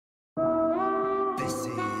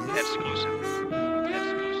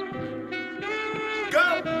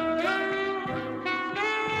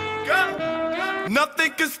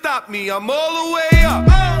nothing can stop me. I'm all the way up.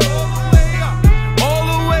 All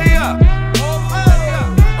the way up.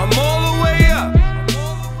 I'm all the way up.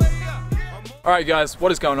 Alright guys,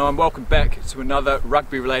 what is going on? Welcome back to another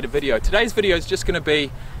rugby related video. Today's video is just going to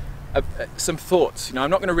be some thoughts. I'm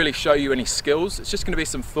not going to really show you any skills. It's just going to be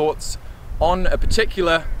some thoughts on a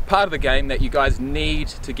particular part of the game that you guys need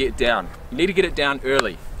to get down. You need to get it down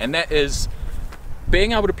early, and that is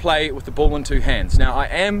being able to play with the ball in two hands. Now I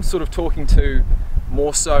am sort of talking to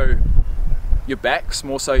more so your backs,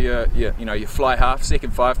 more so your fly half,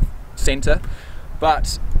 second five, centre,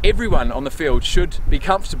 but everyone on the field should be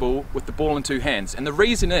comfortable with the ball in two hands. And the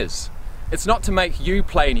reason is, it's not to make you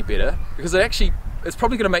play any better, because it's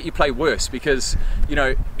probably going to make you play worse, because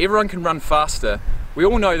everyone can run faster. We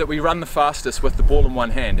all know that we run the fastest with the ball in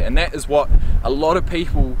one hand, and that is what a lot of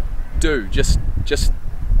people do, just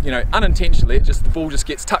unintentionally. The ball just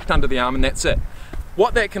gets tucked under the arm and that's it.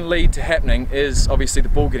 What that can lead to happening is obviously the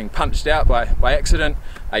ball getting punched out by accident.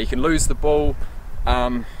 You can lose the ball,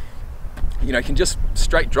 you can just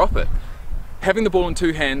straight drop it. Having the ball in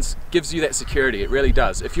two hands gives you that security, it really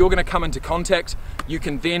does. If you're going to come into contact, you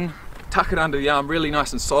can then tuck it under the arm really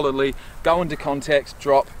nice and solidly, go into contact,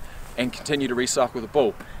 drop, and continue to recycle the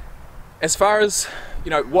ball. As far as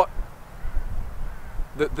what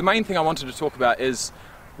the main thing I wanted to talk about is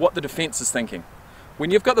what the defence is thinking. When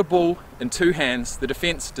you've got the ball in two hands, the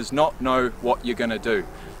defence does not know what you're going to do.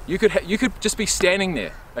 You could just be standing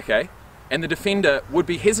there, okay, and the defender would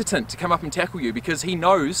be hesitant to come up and tackle you, because he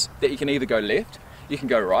knows that you can either go left, you can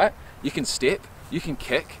go right, you can step, you can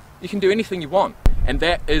kick, you can do anything you want, and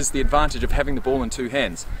that is the advantage of having the ball in two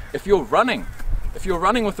hands. If you're running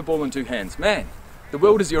with the ball in two hands, man, the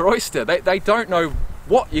world is your oyster. They don't know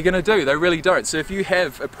what you're going to do. They really don't. So if you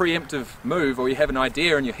have a preemptive move, or you have an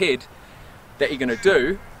idea in your head that you're going to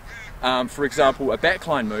do, for example, a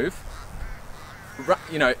backline move,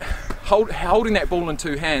 holding that ball in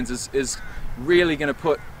two hands is really going to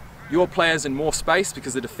put your players in more space,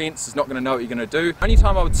 because the defence is not going to know what you're going to do. Only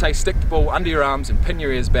time I would say stick the ball under your arms and pin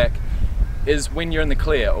your ears back is when you're in the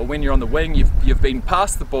clear, or when you're on the wing, you've been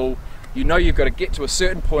past the ball, you've got to get to a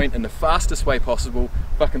certain point in the fastest way possible,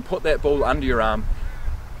 but can put that ball under your arm,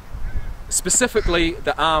 specifically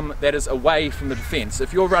the arm that is away from the defence.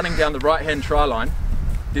 If you're running down the right hand try line,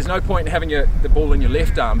 there's no point in having the ball in your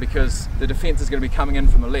left arm, because the defence is going to be coming in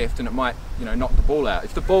from the left and it might knock the ball out.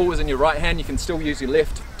 If the ball is in your right hand, you can still use your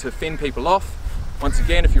left to fend people off. Once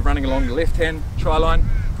again, if you're running along the left hand try line,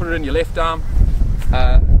 put it in your left arm,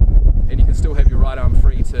 and you can still have your right arm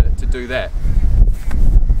free to do that.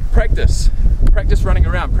 Practice running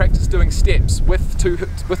around, practice doing steps with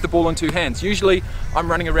the ball in two hands. Usually I'm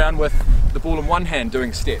running around with the ball in one hand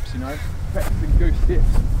doing steps, practicing goose steps.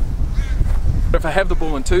 But if I have the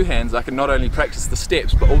ball in two hands, I can not only practice the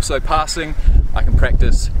steps, but also passing, I can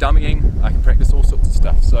practice dummying, I can practice all sorts of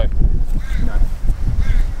stuff. So,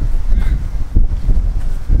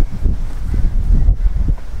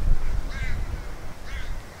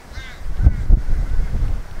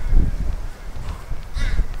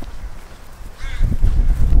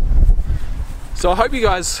 So I hope you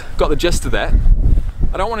guys got the gist of that.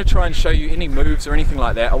 I don't want to try and show you any moves or anything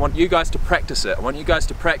like that. I want you guys to practice it. I want you guys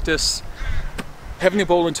to practice having the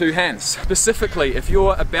ball in two hands. Specifically, if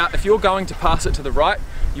you're going to pass it to the right,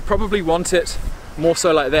 you probably want it more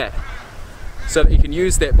so like that, so that you can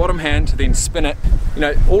use that bottom hand to then spin it.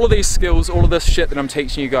 All of these skills, all of this shit that I'm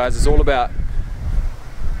teaching you guys is all about,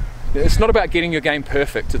 it's not about getting your game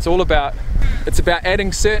perfect. It's about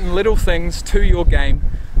adding certain little things to your game,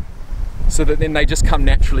 so that then they just come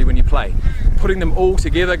naturally when you play. Putting them all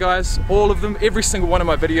together, guys, all of them, every single one of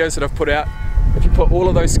my videos that I've put out, if you put all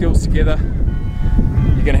of those skills together,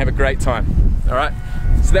 you're gonna have a great time, all right?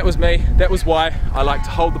 So that was me. That was why I like to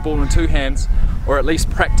hold the ball in two hands, or at least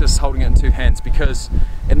practice holding it in two hands, because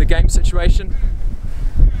in the game situation,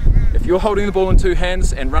 if you're holding the ball in two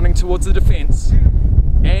hands and running towards the defense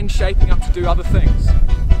and shaping up to do other things,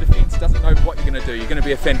 the defense doesn't know what you're going to do. You're going to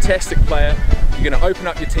be a fantastic player, you're going to open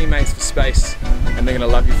up your teammates for space, and they're going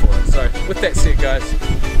to love you for it. So with that said, guys,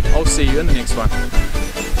 I'll see you in the next one.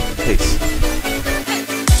 Peace.